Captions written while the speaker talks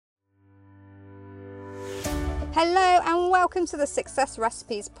Hello and welcome to the Success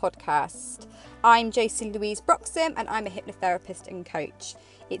Recipes podcast. I'm Josie Louise Broxham and I'm a hypnotherapist and coach.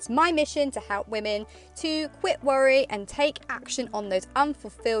 It's my mission to help women to quit worry and take action on those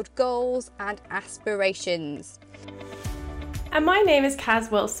unfulfilled goals and aspirations. And my name is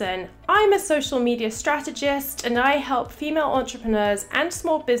Caz Wilson. I'm a social media strategist and I help female entrepreneurs and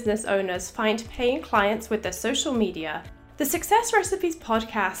small business owners find paying clients with their social media. The Success Recipes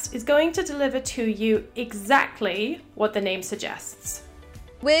podcast is going to deliver to you exactly what the name suggests.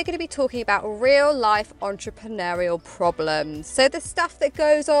 We're going to be talking about real life entrepreneurial problems. So the stuff that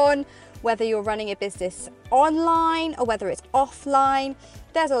goes on, whether you're running a business online or whether it's offline,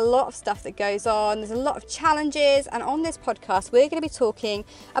 there's a lot of stuff that goes on. There's a lot of challenges. And on this podcast, we're going to be talking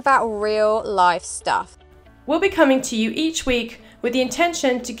about real life stuff. We'll be coming to you each week with the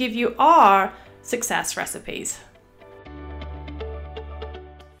intention to give you our success recipes.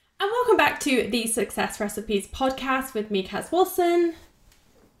 And welcome back to the Success Recipes podcast with me, Caz Wilson.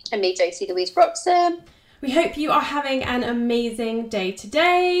 And me, Josie Louise Broxham. We hope you are having an amazing day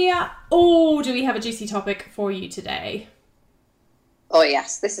today. Oh, do we have a juicy topic for you today? Oh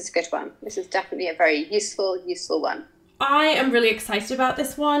yes, this is a good one. This is definitely a very useful one. I am really excited about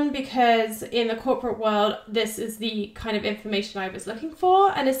this one because in the corporate world, this is the kind of information I was looking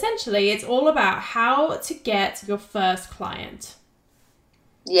for. And essentially, it's all about how to get your first client.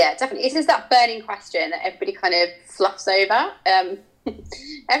 Yeah, definitely. This is that burning question that everybody kind of fluffs over.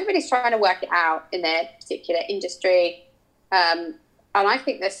 Everybody's trying to work it out in their particular industry. And I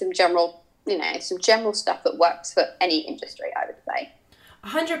think there's some general stuff that works for any industry, I would say.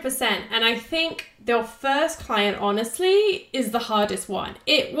 100%. And I think your first client, honestly, is the hardest one.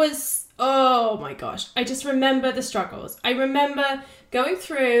 It was, oh my gosh, I just remember the struggles. I remember going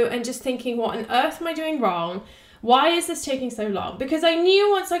through and just thinking, what on earth am I doing wrong? Why is this taking so long? Because I knew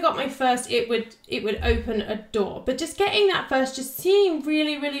once I got my first, it would open a door. But just getting that first just seemed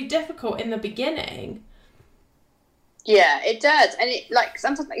really, really difficult in the beginning. Yeah, it does. And it, like,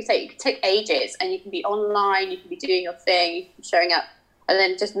 sometimes, like you say, it can take ages and you can be online, you can be doing your thing, you can be showing up, and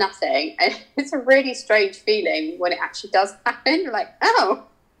then just nothing. And it's a really strange feeling when it actually does happen. You're like, oh,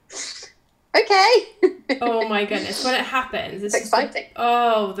 okay. Oh my goodness, when it happens, it's exciting.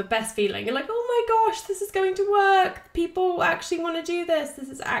 The best feeling. You're like, oh my gosh, this is going to work. People actually want to do this. This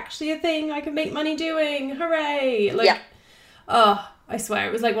is actually a thing I can make money doing. Hooray. Like, yeah. Oh, I swear,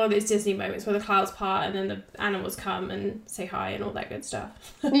 it was like one of those Disney moments where the clouds part and then the animals come and say hi and all that good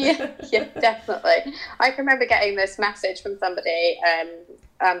stuff. yeah, definitely. I can remember getting this message from somebody.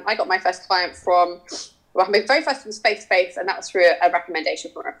 I got my first client from, well, my very first was face-to-face, and that was through a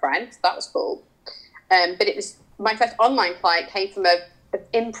recommendation from a friend. So that was cool. But it was, my first online client came from an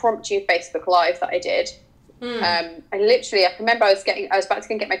impromptu Facebook Live that I did. And literally, I can remember I was about to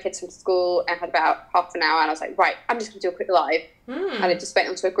go and get my kids from school and had about half an hour, and I was like, right, I'm just going to do a quick live. And I just went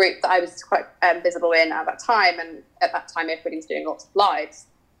onto a group that I was quite visible in at that time, and at that time everybody was doing lots of lives.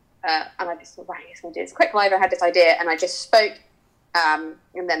 And I just thought, right, I'm just going to do this quick live. I had this idea, and I just spoke.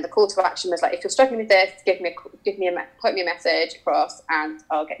 And then the call to action was like, if you're struggling with this, put me a message across, and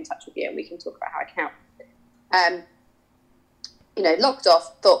I'll get in touch with you, and we can talk about how I can help. Locked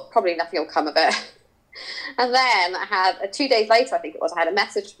off, thought probably nothing will come of it. And then I had 2 days later, I think it was, I had a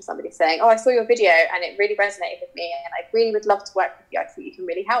message from somebody saying, oh, I saw your video and it really resonated with me, and I really would love to work with you. I think you can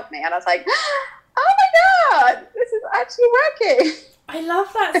really help me. And I was like, oh my God, this is actually working. I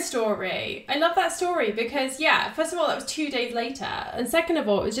love that story. Because, yeah, first of all, that was 2 days later. And second of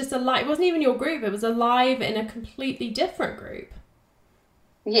all, it was just a live. It wasn't even your group. It was a live in a completely different group.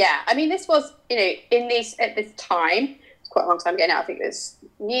 Yeah. I mean, this was, at this time, it's quite a long time ago now. I think it was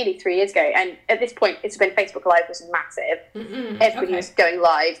nearly 3 years ago. And at this point, it's when Facebook Live was massive. Everybody was going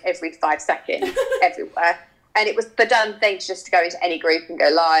live every 5 seconds, everywhere. And it was the done thing just to go into any group and go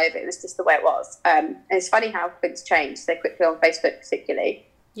live. It was just the way it was. And it's funny how things change so quickly on Facebook particularly.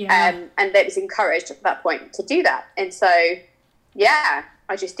 Yeah. And it was encouraged at that point to do that. And so, yeah,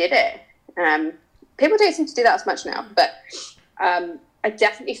 I just did it. People don't seem to do that as much now. But I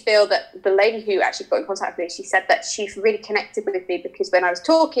definitely feel that the lady who actually got in contact with me, she said that she really connected with me because when I was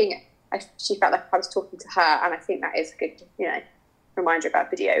talking, she felt like I was talking to her. And I think that is a good, reminder about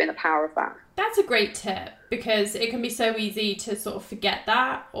video and the power of that. That's a great tip, because it can be so easy to sort of forget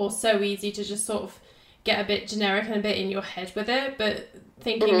that, or so easy to just sort of get a bit generic and a bit in your head with it. But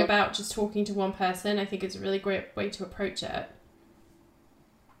thinking about just talking to one person, I think is a really great way to approach it.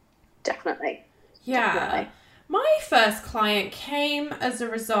 Definitely. Yeah. Definitely. My first client came as a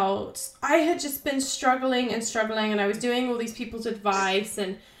result. I had just been struggling and I was doing all these people's advice,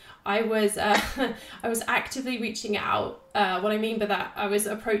 and I was I was actively reaching out. What I mean by that, I was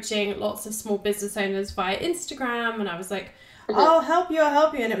approaching lots of small business owners via Instagram, and I was like, I'll help you,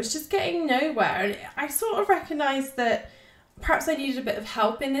 and it was just getting nowhere. And I sort of recognized that perhaps I needed a bit of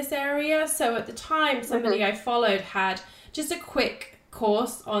help in this area. So at the time, somebody I followed had just a quick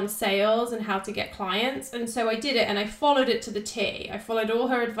course on sales and how to get clients, and so I did it, and I followed it to the T. I followed all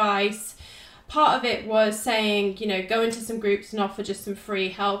her advice. Part of it was saying, you know, go into some groups and offer just some free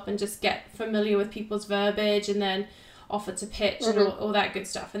help and just get familiar with people's verbiage, and then offer to pitch and all that good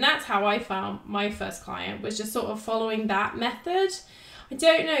stuff. And that's how I found my first client, was just sort of following that method. I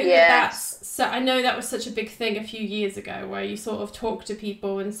don't know that's so. I know that was such a big thing a few years ago, where you sort of talk to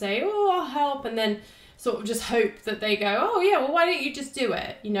people and say, oh, I'll help, and then sort of just hope that they go, oh yeah, well, why don't you just do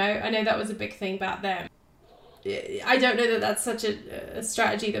it? You know, I know that was a big thing back then. I don't know that that's such a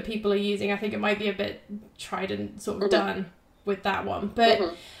strategy that people are using. I think it might be a bit tried and sort of done with that one.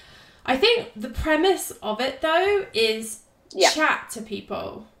 But I think the premise of it, though, is chat to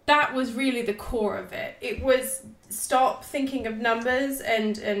people. That was really the core of it. It was stop thinking of numbers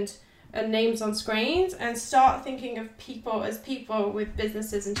and names on screens, and start thinking of people as people with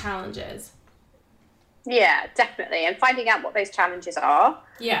businesses and challenges. Yeah, definitely. And finding out what those challenges are.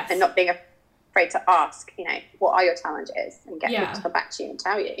 Yes. And not being afraid to ask, you know, what are your challenges, and get people to come back to you and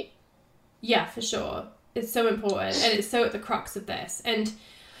tell you. Yeah, for sure. It's so important, and it's so at the crux of this. And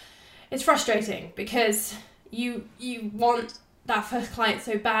it's frustrating because you want that first client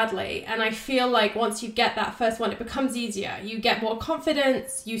so badly, and I feel like once you get that first one, it becomes easier. You get more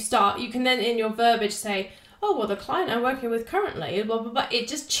confidence. You can then in your verbiage say, oh, well, the client I'm working with currently, blah, blah, blah. It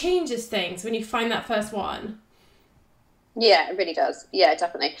just changes things when you find that first one. Yeah, it really does. Yeah,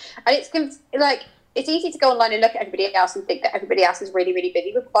 definitely. And it's easy to go online and look at everybody else and think that everybody else is really, really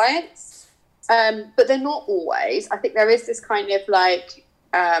busy with clients. But they're not always. I think there is this kind of like,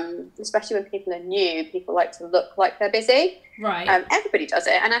 especially when people are new, people like to look like they're busy. Right. Everybody does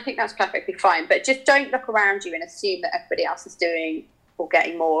it, and I think that's perfectly fine. But just don't look around you and assume that everybody else is doing or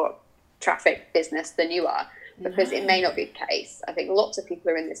getting more traffic business than you are, because it may not be the case. I think lots of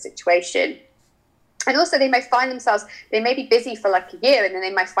people are in this situation. And also they may find themselves, they may be busy for like a year, and then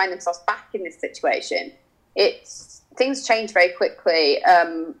they might find themselves back in this situation. Things change very quickly.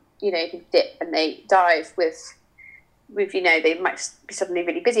 You know, they dip and they dive with, you know, they might be suddenly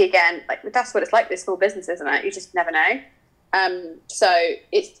really busy again. Like, that's what it's like with small businesses, isn't it? You just never know. So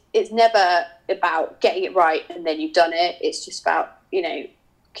it's never about getting it right and then you've done it. It's just about, you know,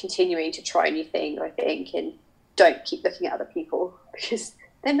 continuing to try new things, I think, and don't keep looking at other people, because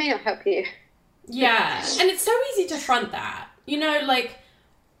they may not help you. Yeah, and it's so easy to front that, you know, like,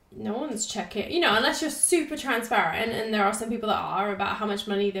 no one's checking, you know, unless you're super transparent, and there are some people that are, about how much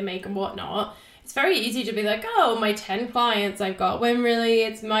money they make and whatnot. It's very easy to be like, oh, my 10 clients I've got, when really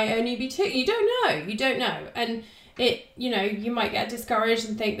it might only be 2. You don't know. And it, you know, you might get discouraged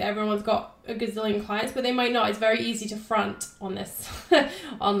and think that everyone's got a gazillion clients, but they might not. It's very easy to front on this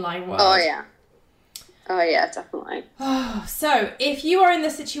online world. Oh yeah, definitely. So if you are in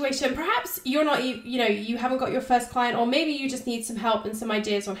this situation, perhaps you're not, you know, you haven't got your first client, or maybe you just need some help and some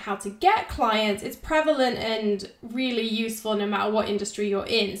ideas on how to get clients. It's prevalent and really useful no matter what industry you're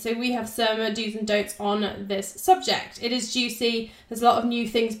in. So we have some do's and don'ts on this subject. It is juicy. There's a lot of new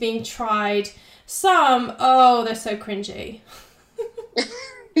things being tried. Some, they're so cringy.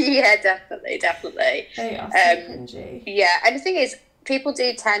 Yeah, definitely. They are so cringy. Yeah, and the thing is, people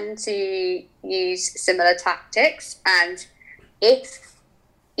do tend to use similar tactics, and if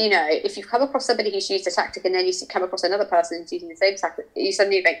you've come across somebody who's used a tactic and then you come across another person who's using the same tactic, you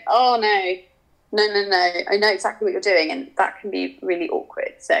suddenly think, oh no, I know exactly what you're doing, and that can be really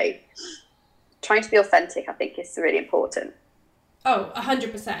awkward. So trying to be authentic, I think, is really important. Oh,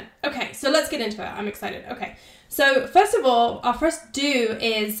 100%. Okay, so let's get into it. I'm excited. Okay, so first of all, our first do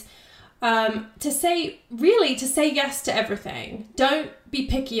is to say yes to everything. Don't be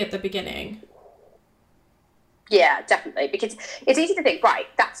picky at the beginning. Yeah, definitely, because it's easy to think, right,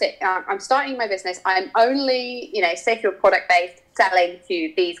 that's it. I'm starting my business. I'm only, say if you're product-based, selling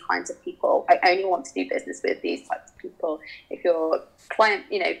to these kinds of people. I only want to do business with these types of people. If you're client,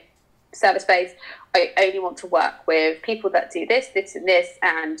 service-based, I only want to work with people that do this, this, and this,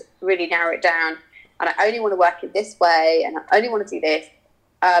 and really narrow it down. And I only want to work in this way, and I only want to do this.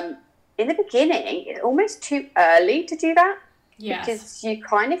 In the beginning, it's almost too early to do that. Yes. Because you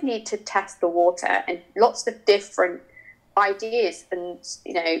kind of need to test the water, and lots of different ideas and,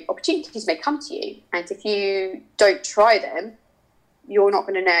 opportunities may come to you. And if you don't try them, you're not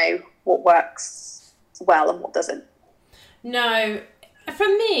going to know what works well and what doesn't. No. For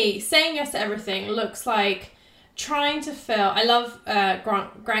me, saying yes to everything looks like trying to fill. I love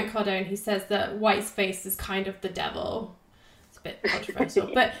Grant Cardone. He says that white space is kind of the devil. It's a bit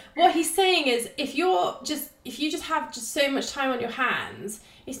controversial, but what he's saying is if you just have just so much time on your hands,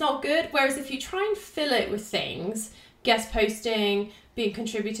 it's not good. Whereas if you try and fill it with things, guest posting, being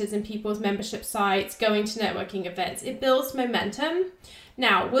contributors in people's membership sites, going to networking events, it builds momentum.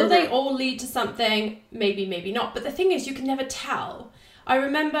 Now, will they all lead to something? Maybe, maybe not. But the thing is, you can never tell. I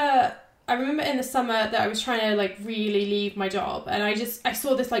remember in the summer that I was trying to like really leave my job, and I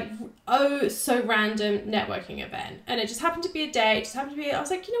saw this like so random networking event, and it just happened to be a day. I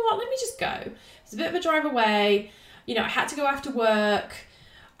was like, you know what? Let me just go. It's a bit of a drive away. You know, I had to go after work.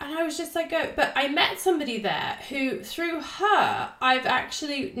 And I was just like, go. But I met somebody there who, through her, I've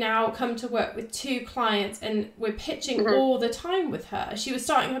actually now come to work with 2 clients, and we're pitching all the time with her. She was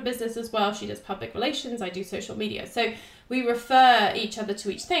starting her business as well. She does public relations. I do social media. So we refer each other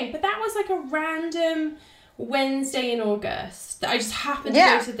to each thing. But that was like a random Wednesday in August that I just happened to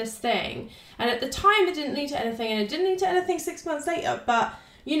go to this thing. And at the time, it didn't lead to anything. And it didn't lead to anything 6 months later. But,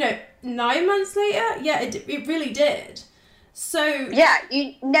 9 months later, it really did. So yeah,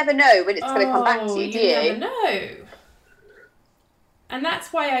 you never know when it's going to come back to you, do you? You never know. And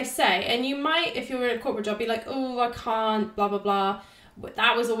that's why I say, and you might, if you're in a corporate job, be like, oh, I can't, blah, blah, blah. But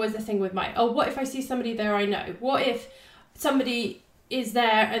that was always the thing with what if I see somebody there I know? What if somebody is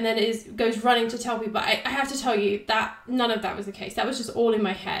there and then goes running to tell people? I have to tell you that none of that was the case. That was just all in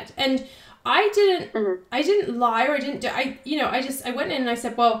my head. And I didn't lie, or I went in and I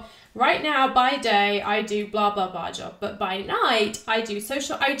said, well, right now, by day, I do blah, blah, blah job. But by night, I do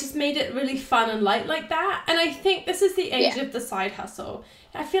social. I just made it really fun and light like that. And I think this is the age of the side hustle.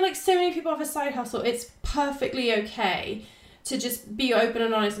 I feel like so many people have a side hustle. It's perfectly okay to just be open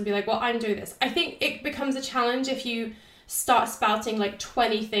and honest and be like, well, I'm doing this. I think it becomes a challenge if you start spouting like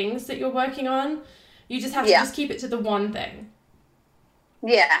 20 things that you're working on. You just have to just keep it to the one thing.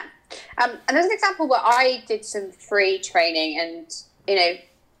 Yeah. And there's an example where I did some free training, and,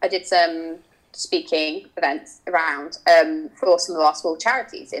 I did some speaking events around for some of our small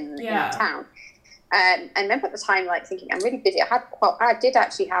charities in our town. And I remember at the time, like, thinking, I'm really busy. I did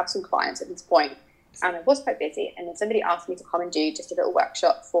actually have some clients at this point, and I was quite busy. And then somebody asked me to come and do just a little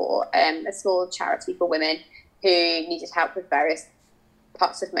workshop for a small charity for women who needed help with various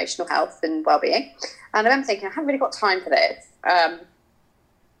parts of emotional health and well-being. And I remember thinking, I haven't really got time for this,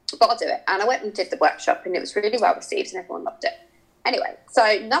 but I'll do it. And I went and did the workshop, and it was really well received, and everyone loved it. Anyway,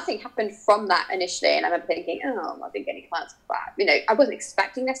 so nothing happened from that initially, and I remember thinking, I didn't get any clients for that. I wasn't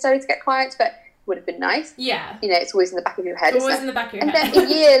expecting necessarily to get clients, but it would have been nice. Yeah. It's always in the back of your head. It's always in the back of your head. And then a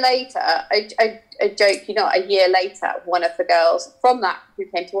year later, a joke, a year later, one of the girls from that who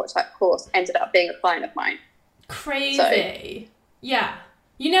came to watch that course ended up being a client of mine. Crazy. So, yeah.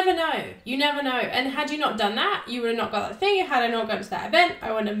 You never know. You never know. And had you not done that, you would have not got that thing. Had I not gone to that event, I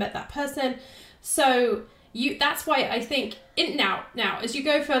wouldn't have met that person. So that's why I think now as you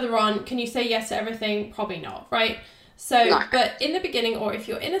go further on, can you say yes to everything? Probably not, right? So no. But in the beginning, or if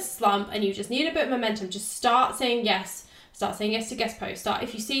you're in a slump and you just need a bit of momentum, just start saying yes. Start saying yes to guest posts.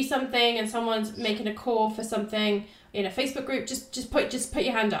 If you see something and someone's making a call for something in a Facebook group, just put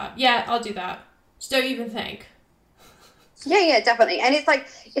your hand up. Yeah, I'll do that. Just don't even think. Yeah, definitely. And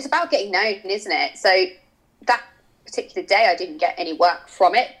it's about getting known, isn't it? So that particular day, I didn't get any work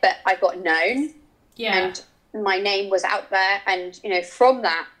from it, but I got known. Yeah. And my name was out there, and from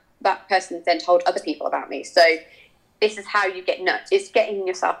that person then told other people about me. So this is how you get known. It's getting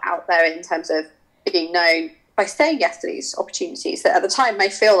yourself out there in terms of being known by saying yes to these opportunities that at the time may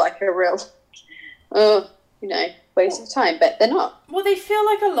feel like a real waste of time, but they're not. Well, they feel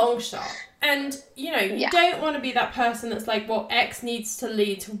like a long shot. And you don't want to be that person that's like, well, X needs to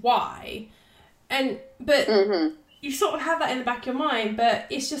lead to Y. But you sort of have that in the back of your mind, but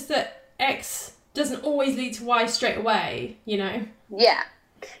it's just that X doesn't always lead to Y straight away, Yeah.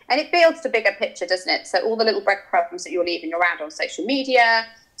 And it builds the bigger picture, doesn't it? So all the little breadcrumbs that you're leaving around on social media.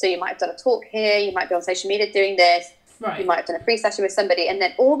 So you might have done a talk here, you might be on social media doing this. Right. You might have done a free session with somebody, and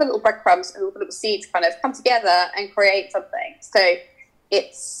then all the little breadcrumbs and all the little seeds kind of come together and create something. So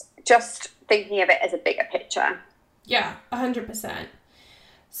it's just thinking of it as a bigger picture. Yeah, 100%.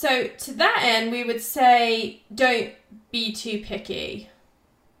 So to that end, we would say don't be too picky.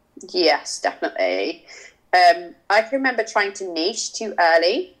 Yes, definitely. I can remember trying to niche too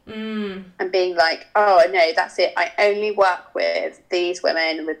early and being like, oh, no, that's it. I only work with these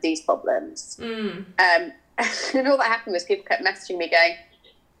women with these problems. And all that happened was people kept messaging me going,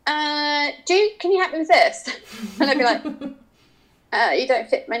 can you help me with this? And I'd be like, you don't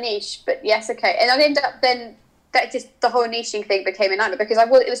fit my niche, but yes, okay. And I'd end up then, the whole niching thing became a nightmare because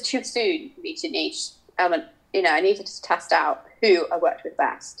it was too soon for me to niche. I needed to test out who I worked with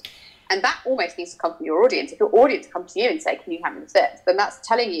best. And that almost needs to come from your audience. If your audience comes to you and say, can you help me with this? Then that's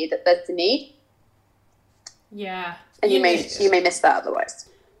telling you that there's the need. Yeah. And you may miss that otherwise.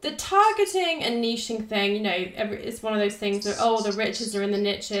 The targeting and niching thing, it's one of those things that, the riches are in the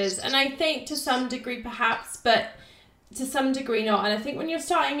niches. And I think to some degree perhaps, but to some degree not. And I think when you're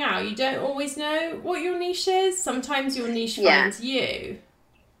starting out, you don't always know what your niche is. Sometimes your niche finds you.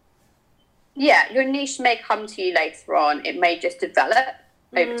 Yeah, your niche may come to you later on. It may just develop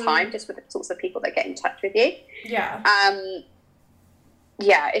over time, just with the sorts of people that get in touch with you. Yeah.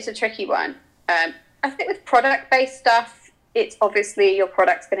 It's a tricky one. I think with product-based stuff, it's obviously your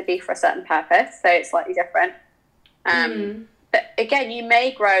product's going to be for a certain purpose, so it's slightly different. But again, you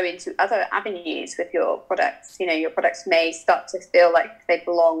may grow into other avenues with your products. Your products may start to feel like they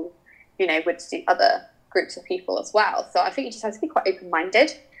belong, with the other groups of people as well. So I think you just have to be quite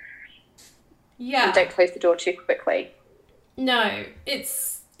open-minded. Yeah. And don't close the door too quickly. No,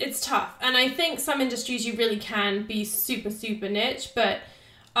 it's tough. And I think some industries you really can be super, super niche, but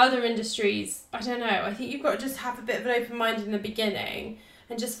other industries, I don't know. I think you've got to just have a bit of an open mind in the beginning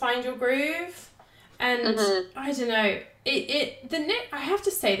and just find your groove. And I don't know. I have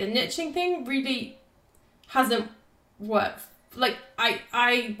to say, the niching thing really hasn't worked. Like,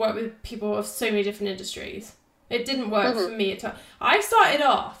 I work with people of so many different industries. It didn't work for me at all.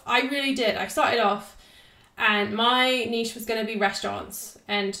 I really did. I started off and my niche was going to be restaurants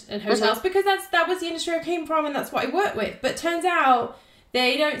and hotels because that was the industry I came from and that's what I worked with. But turns out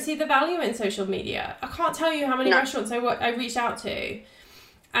they don't see the value in social media. I can't tell you how many restaurants I reached out to.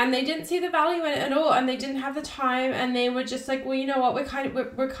 And they didn't see the value in it at all, and they didn't have the time, and they were just like, well, you know what, we're kind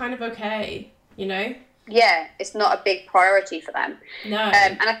of okay, Yeah, it's not a big priority for them. No.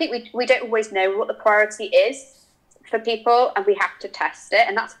 And I think we don't always know what the priority is for people, and we have to test it.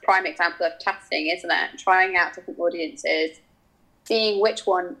 And that's a prime example of testing, isn't it? Trying out different audiences, seeing which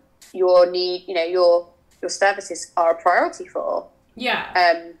one your need, your services are a priority for.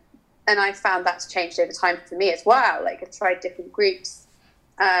 Yeah. And I found that's changed over time for me as well. Like, I've tried different groups.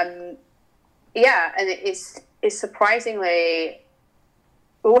 And it's surprisingly,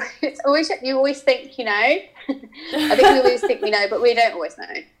 it's always, you always think, I think we always think we know, but we don't always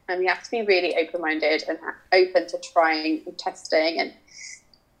know. And we have to be really open-minded and open to trying and testing and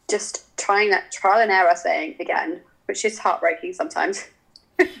just trying that trial and error thing again, which is heartbreaking sometimes.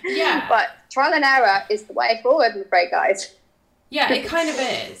 Yeah. But trial and error is the way forward, I'm afraid, guys. Yeah, it kind of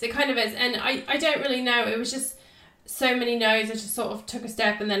is. And I don't really know. It was just so many no's. I just sort of took a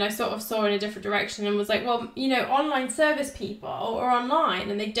step and then I sort of saw in a different direction and was like, well, online service people are online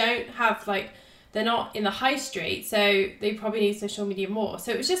and they don't have they're not in the high street, so they probably need social media more.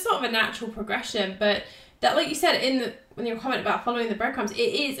 So it was just sort of a natural progression. But that, like you said, when your comment about following the breadcrumbs, it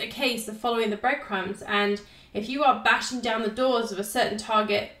is a case of following the breadcrumbs. And if you are bashing down the doors of a certain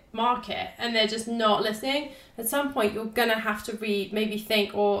target market and they're just not listening, at some point you're gonna have to maybe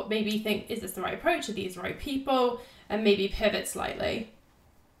think, is this the right approach? Are these the right people? And maybe pivot slightly.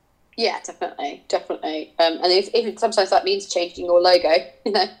 Yeah, definitely. And even sometimes that means changing your logo,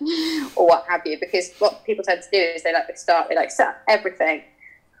 or what have you, because what people tend to do is they set up everything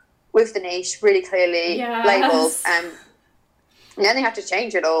with the niche really clearly labelled, and then they have to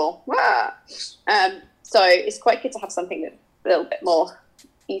change it all. So it's quite good to have something that's a little bit more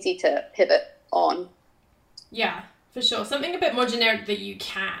easy to pivot on. Yeah, for sure. Something a bit more generic that you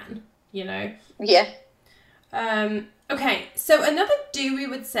can, Yeah. Okay, so another do we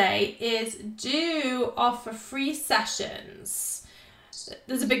would say is do offer free sessions.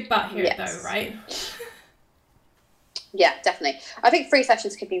 There's a big but here though, right? Yeah, definitely. I think free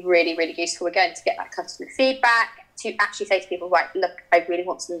sessions can be really, really useful, again, to get that customer feedback, to actually say to people, right, look, I really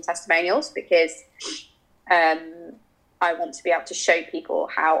want some testimonials because I want to be able to show people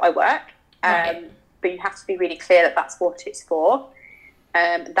how I work. Right. But you have to be really clear that that's what it's for.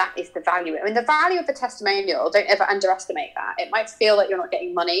 That is the value. I mean, the value of the testimonial, don't ever underestimate that. It might feel like you're not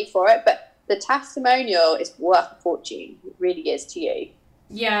getting money for it, but the testimonial is worth a fortune. It really is to you.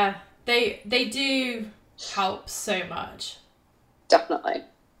 Yeah, they do help so much. Definitely.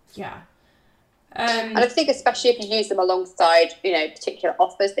 Yeah. And I think especially if you use them alongside, particular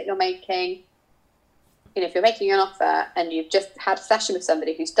offers that you're making. If you're making an offer and you've just had a session with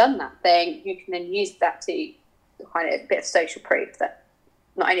somebody who's done that thing, you can then use that to kind of a bit of social proof that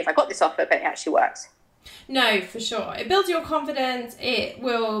not only have I got this offer, but it actually works. No, for sure. It builds your confidence. It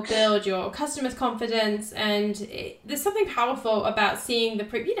will build your customers' confidence. And there's something powerful about seeing the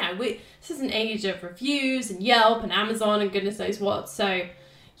proof. This is an age of reviews and Yelp and Amazon and goodness knows what. So,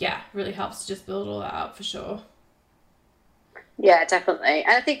 yeah, it really helps to just build all that up for sure. Yeah, definitely.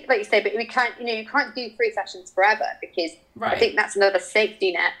 And I think, like you say, but we can't, you can't do free sessions forever, because Right. I think that's another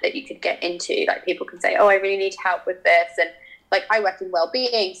safety net that you could get into. Like, people can say, oh, I really need help with this. And like, I work in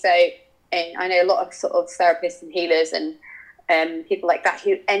well-being, so, and I know a lot of sort of therapists and healers and people like that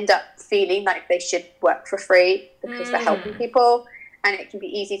who end up feeling like they should work for free because they're helping people. And it can be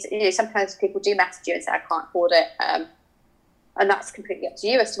easy to, sometimes people do message you and say, I can't afford it. And that's completely up to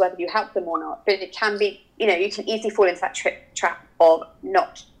you as to whether you help them or not. But it can be, you can easily fall into that trap of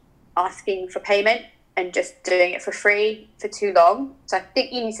not asking for payment and just doing it for free for too long. So I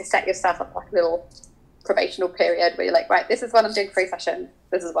think you need to set yourself up like a little probational period where you're like, right, this is when I'm doing free session,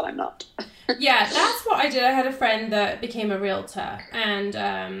 this is when I'm not. Yeah, that's what I did. I had a friend that became a realtor,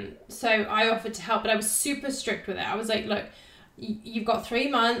 and so I offered to help, but I was super strict with it. I was like, look, you've got 3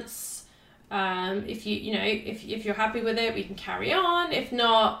 months. If if you're happy with it, we can carry on. If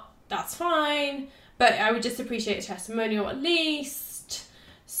not, that's fine. But I would just appreciate a testimonial at least.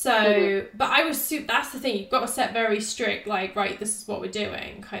 So, but I was that's the thing. You've got to set very strict, like, right, this is what we're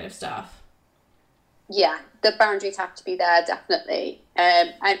doing kind of stuff. Yeah, the boundaries have to be there, definitely.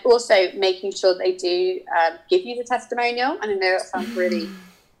 And also making sure they do give you the testimonial. And I know that sounds really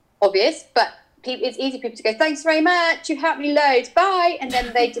obvious, but it's easy for people to go, thanks very much, you helped me loads, bye. And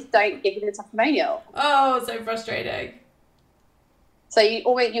then they just don't give you the testimonial. Oh, so frustrating. So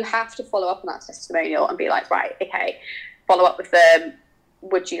you have to follow up on that testimonial and be like, right, okay, follow up with them.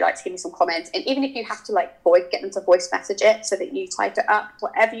 Would you like to give me some comments? And even if you have to get them to voice message it so that you type it up,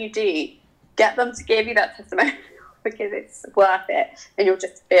 whatever you do, get them to give you that testimonial because it's worth it. And you'll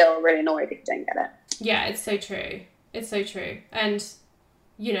just feel really annoyed if you don't get it. Yeah, it's so true. It's so true. And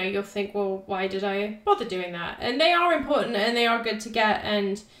you'll think, well, why did I bother doing that? And they are important and they are good to get,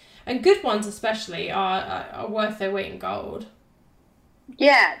 and good ones especially are worth their weight in gold.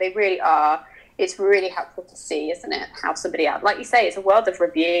 Yeah, they really are. It's really helpful to see, isn't it, how somebody else, like you say, it's a world of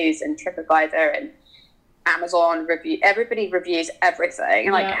reviews and TripAdvisor and Amazon review. Everybody reviews everything.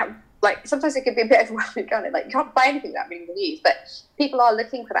 And sometimes it can be a bit overwhelming, can't it? Like, you can't buy anything without reading reviews, but people are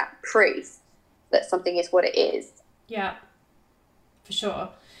looking for that proof that something is what it is. Yeah. For sure.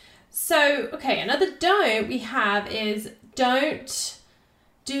 So, okay, another don't we have is don't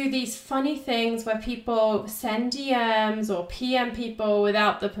do these funny things where people send DMs or PM people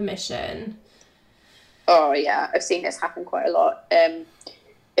without the permission. Oh, yeah, I've seen this happen quite a lot.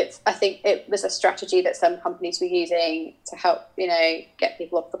 I think it was a strategy that some companies were using to help, get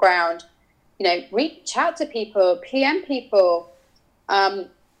people off the ground. Reach out to people, PM people, and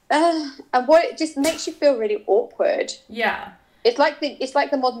what it just makes you feel really awkward. Yeah. It's like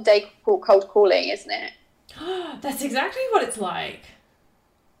the modern day cold calling, isn't it? That's exactly what it's like.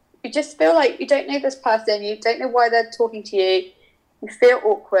 You just feel like you don't know this person, you don't know why they're talking to you, you feel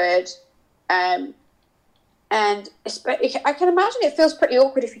awkward, and I can imagine it feels pretty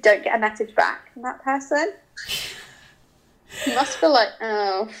awkward if you don't get a message back from that person. You must feel like,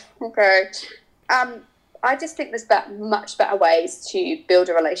 oh, okay. I just think there's much better ways to build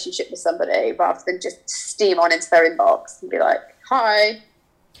a relationship with somebody rather than just steam on into their inbox and be like, hi,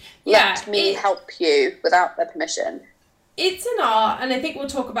 let me help you without their permission. It's an art, and I think we'll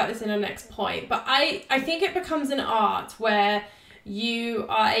talk about this in our next point, but I think it becomes an art where you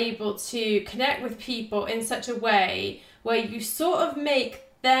are able to connect with people in such a way where you sort of make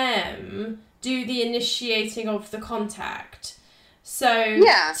them do the initiating of the contact. So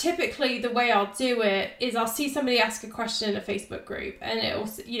typically the way I'll do it is I'll see somebody ask a question in a Facebook group, and it'll,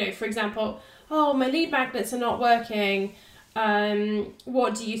 for example, oh, my lead magnets are not working.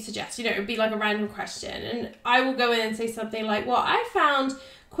 What do you suggest? It would be like a random question, and I will go in and say something like, well, I found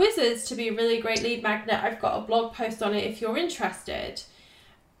quizzes to be a really great lead magnet. I've got a blog post on it if you're interested.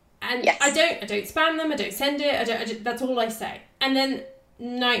 And I don't spam them, I don't send it, I don't, that's all I say. And then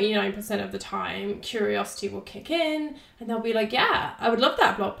 99% of the time, curiosity will kick in and they'll be like, yeah, I would love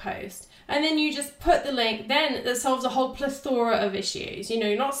that blog post. And then you just put the link, then that solves a whole plethora of issues.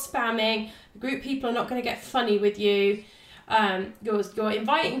 You're not spamming, the group people are not going to get funny with you. You're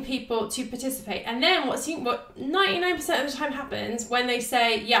inviting people to participate. And then what 99% of the time happens when they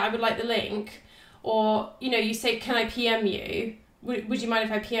say, yeah, I would like the link, or, you say, can I PM you? Would you mind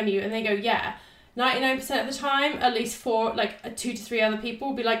if I PM you? And they go, yeah. 99% of the time, at least 2 to 3 other people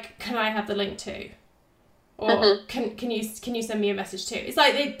will be like, can I have the link too? Or can you send me a message too? It's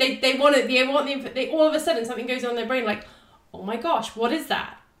like they want it. They all of a sudden something goes on in their brain like, oh my gosh, what is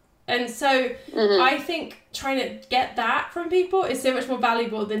that? And so I think trying to get that from people is so much more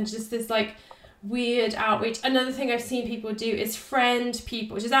valuable than just this like weird outreach. Another thing I've seen people do is friend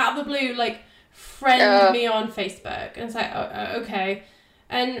people, just out of the blue, like friend me on Facebook, and it's like, okay.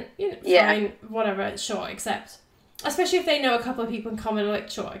 And fine, whatever, sure, accept. especially if they know a couple of people in common, like,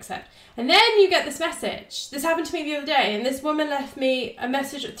 sure, accept. And then you get this message. This happened to me the other day, and this woman left me a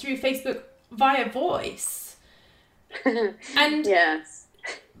message through Facebook via voice. And yes,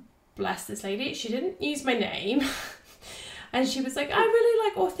 bless this lady, she didn't use my name. And she was like, I really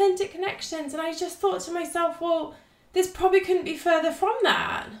like authentic connections. And I just thought to myself, well, this probably couldn't be further from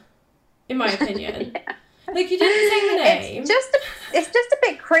that, in my opinion. Yeah. Like, you didn't say the name. It's just a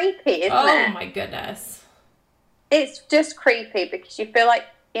bit creepy, isn't it? Oh my goodness. It's just creepy because you feel like,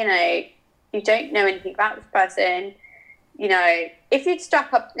 you know, you don't know anything about this person. You know, if you'd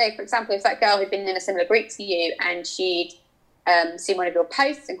struck up, you know, for example, if that girl had been in a similar group to you and she'd seen one of your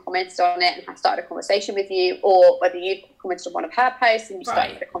posts and commented on it and had started a conversation with you, or whether you commented on one of her posts and you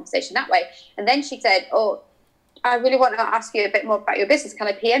started a conversation that way, and then she said, oh, I really want to ask you a bit more about your business, can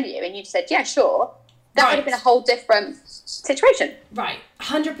I PM you? And you said, yeah, sure. That would have been a whole different situation. Right,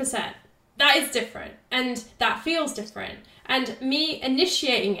 100%. That is different, and that feels different. And me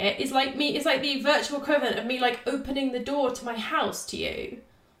initiating it is like the virtual equivalent of me like opening the door to my house to you.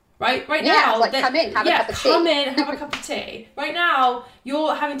 Right now, like, come in, have a cup of tea. Come in, have a cup of tea. Right now,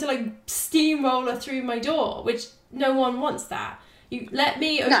 you're having to like steamroller through my door, which no one wants that. You let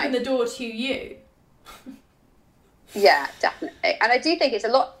me open the door to you. Yeah, definitely. And I do think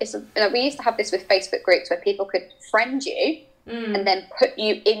we used to have this with Facebook groups where people could friend you and then put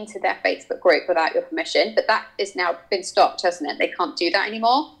you into their Facebook group without your permission. But that has now been stopped, hasn't it? They can't do that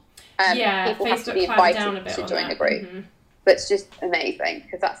anymore. People Facebook have to be invited to join the group. Mm-hmm. But it's just amazing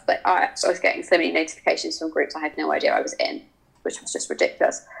because that's like, I was getting so many notifications from groups I had no idea I was in, which was just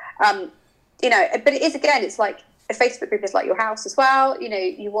ridiculous. You know, but it is, again, it's like, a Facebook group is like your house as well. You know,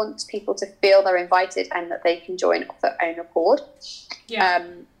 you want people to feel they're invited and that they can join of their own accord. Yeah.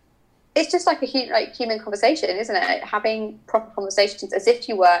 It's just like a human conversation, isn't it? Having proper conversations as if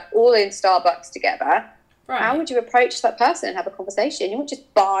you were all in Starbucks together. Right. How would you approach that person and have a conversation? You wouldn't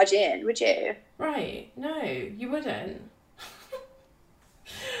just barge in, would you? Right. No, you wouldn't.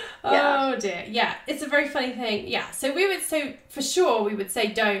 Yeah. Oh dear. Yeah, it's a very funny thing. Yeah. So for sure we would say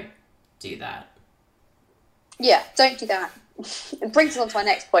don't do that. Yeah, don't do that. It brings us on to our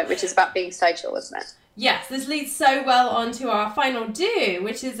next point, which is about being social, isn't it? Yes, this leads so well on to our final do,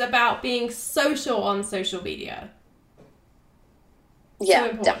 which is about being social on social media.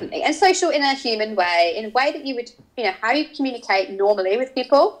 Yeah, so definitely. And social in a human way, in a way that you would, you know, how you communicate normally with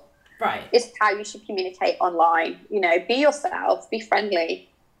people. Right. Is how you should communicate online. You know, be yourself, be friendly,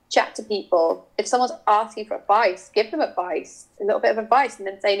 chat to people. If someone's asking for advice, give them advice, a little bit of advice, and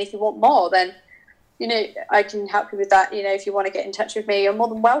then saying if you want more, then, you know, I can help you with that. You know, if you want to get in touch with me, you're more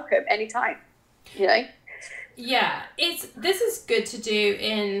than welcome anytime, you know? Yeah, this is good to do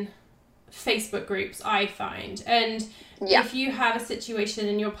in Facebook groups, I find. And if you have a situation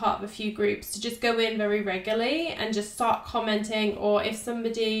and you're part of a few groups, to just go in very regularly and just start commenting, or if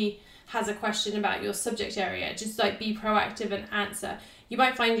somebody has a question about your subject area, just like be proactive and answer. You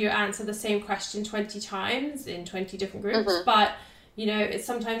might find you answer the same question 20 times in 20 different groups, but you know,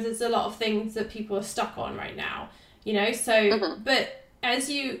 sometimes it's a lot of things that people are stuck on right now, you know, so, but as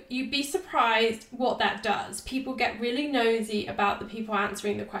you'd be surprised what that does. People get really nosy about the people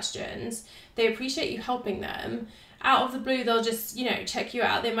answering the questions. They appreciate you helping them. Out of the blue, they'll just, you know, check you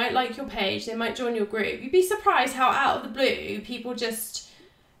out. They might like your page. They might join your group. You'd be surprised how out of the blue people just,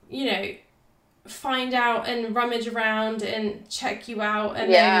 you know, find out and rummage around and check you out,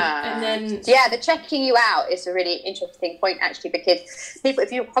 and then the checking you out is a really interesting point, actually, because people,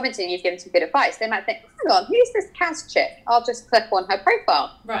 if you're commenting and you've given some good advice, they might think, hang on, who's this Caz chick? I'll just click on her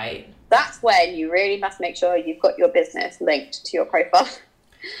profile. Right. That's when you really must make sure you've got your business linked to your profile,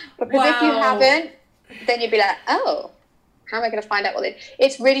 because if you haven't, then you'd be like, oh, how am I going to find out what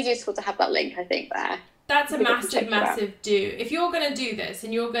it's really useful to have that link, I think, there. That's a massive do. If you're going to do this,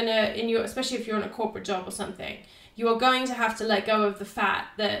 and you're going to, especially if you're on a corporate job or something, you are going to have to let go of the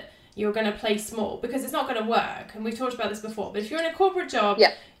fact that you're going to play small, because it's not going to work. And we've talked about this before. But if you're in a corporate job,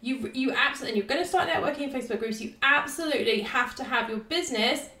 you absolutely, and you're going to start networking in Facebook groups, you absolutely have to have your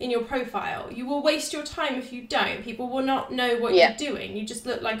business in your profile. You will waste your time if you don't. People will not know what you're doing. You just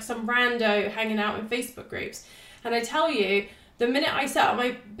look like some rando hanging out in Facebook groups. And I tell you, the minute I set up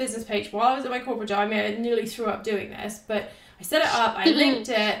my business page while I was at my corporate job, I mean, I nearly threw up doing this, but I set it up, I linked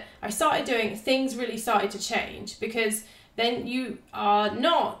it, I started doing, things really started to change, because then you are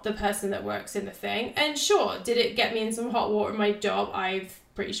not the person that works in the thing. And sure, did it get me in some hot water in my job? I'm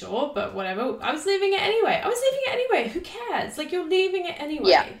pretty sure, but whatever. I was leaving it anyway. Who cares? Like, you're leaving it anyway.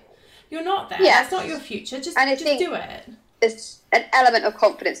 Yeah. You're not there. Yeah. That's not your future. Just do it. There's an element of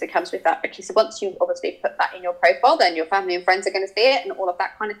confidence that comes with that, because once you obviously put that in your profile, then your family and friends are going to see it and all of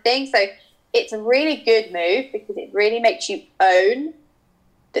that kind of thing. So it's a really good move because it really makes you own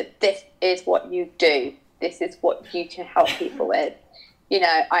that this is what you do. This is what you can help people with. You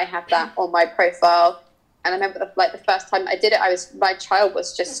know, I have that on my profile. And I remember the first time I did it, my child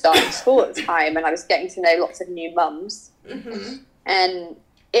was just starting school at the time, and I was getting to know lots of new mums. Mm-hmm. And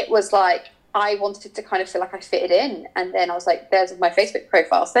it was like, I wanted to kind of feel like I fitted in. And then I was like, there's my Facebook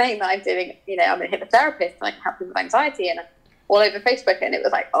profile saying that I'm doing, you know, I'm a hypnotherapist and I can help people with anxiety, and all over Facebook. And it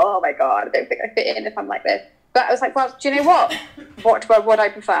was like, oh my God, I don't think I fit in if I'm like this. But I was like, well, do you know what? What would I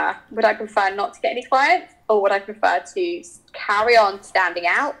prefer? Would I prefer not to get any clients, or would I prefer to carry on standing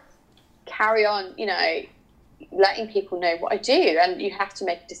out? Carry on, you know, letting people know what I do. And you have to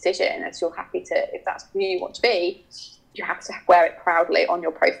make a decision as you're happy to, if that's who you want to be, you have to wear it proudly on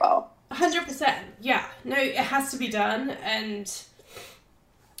your profile. 100%. Yeah. No, it has to be done, and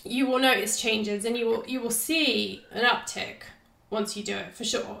you will notice changes, and you will see an uptick once you do it, for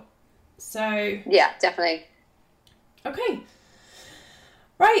sure. So yeah, definitely. Okay.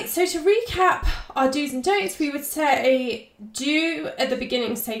 Right, so to recap our do's and don'ts, we would say do at the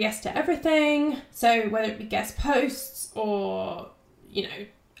beginning say yes to everything. So whether it be guest posts or, you know,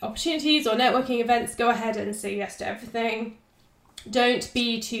 opportunities or networking events, go ahead and say yes to everything. Don't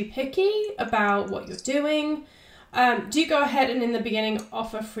be too picky about what you're doing. Do go ahead and in the beginning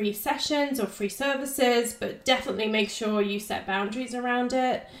offer free sessions or free services, but definitely make sure you set boundaries around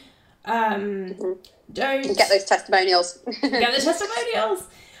it. Don't get those testimonials. Get the testimonials.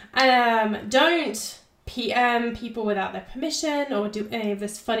 Don't PM people without their permission or do any of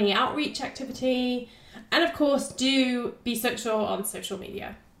this funny outreach activity. And of course, do be social on social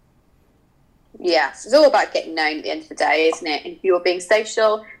media. Yes, it's all about getting known at the end of the day, isn't it? And if you're being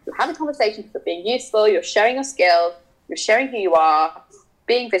social, you're having conversations, you're being useful, you're sharing your skills, you're sharing who you are,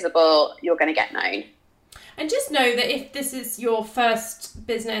 being visible, you're going to get known. And just know that if this is your first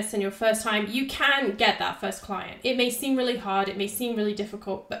business and your first time, you can get that first client. It may seem really hard, it may seem really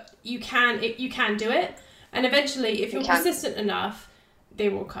difficult, but you can do it. And eventually, if you're persistent enough, they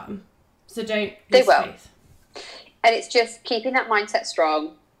will come. So don't lose faith. And it's just keeping that mindset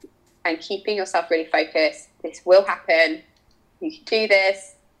strong and keeping yourself really focused. This will happen. You can do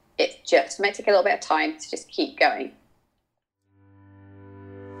this. It just might take a little bit of time to just keep going.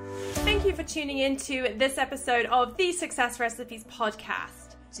 Thank you for tuning in to this episode of the Success Recipes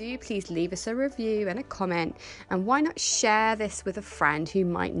podcast. Do please leave us a review and a comment, and why not share this with a friend who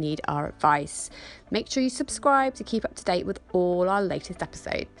might need our advice. Make sure you subscribe to keep up to date with all our latest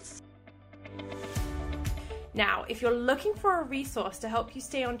episodes. Now, if you're looking for a resource to help you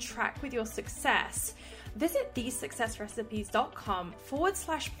stay on track with your success, visit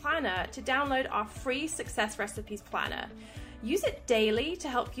thesuccessrecipes.com/planner to download our free Success Recipes Planner. Use it daily to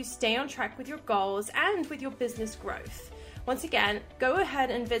help you stay on track with your goals and with your business growth. Once again, go ahead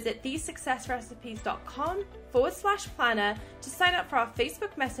and visit thesuccessrecipes.com/planner to sign up for our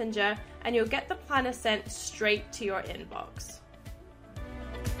Facebook Messenger, and you'll get the planner sent straight to your inbox.